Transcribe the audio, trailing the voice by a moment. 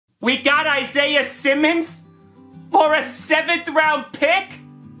We got Isaiah Simmons for a 7th round pick?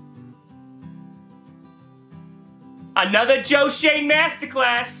 Another Joe Shane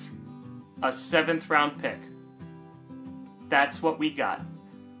masterclass. A 7th round pick. That's what we got.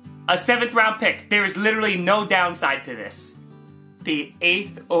 A 7th round pick. There is literally no downside to this. The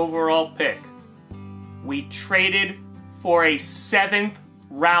 8th overall pick. We traded for a 7th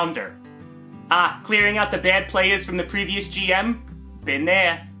rounder. Clearing out the bad players from the previous GM? Been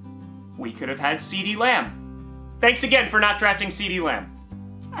there. We could have had CeeDee Lamb. Thanks again for not drafting CeeDee Lamb.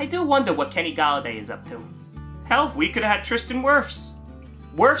 I do wonder what Kenny Galladay is up to. Hell, we could have had Tristan Wirfs.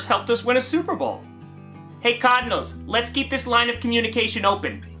 Wirfs helped us win a Super Bowl. Hey Cardinals, let's keep this line of communication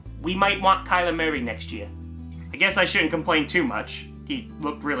open. We might want Kyler Murray next year. I guess I shouldn't complain too much. He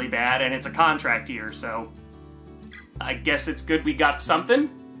looked really bad and it's a contract year, so I guess it's good we got something.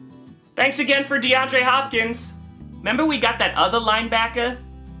 Thanks again for DeAndre Hopkins. Remember we got that other linebacker?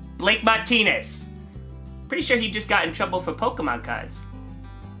 Blake Martinez. Pretty sure he just got in trouble for Pokemon cards.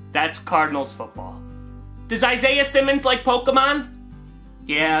 That's Cardinals football. Does Isaiah Simmons like Pokemon?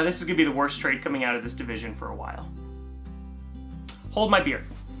 Yeah, this is gonna be the worst trade coming out of this division for a while. Hold my beer.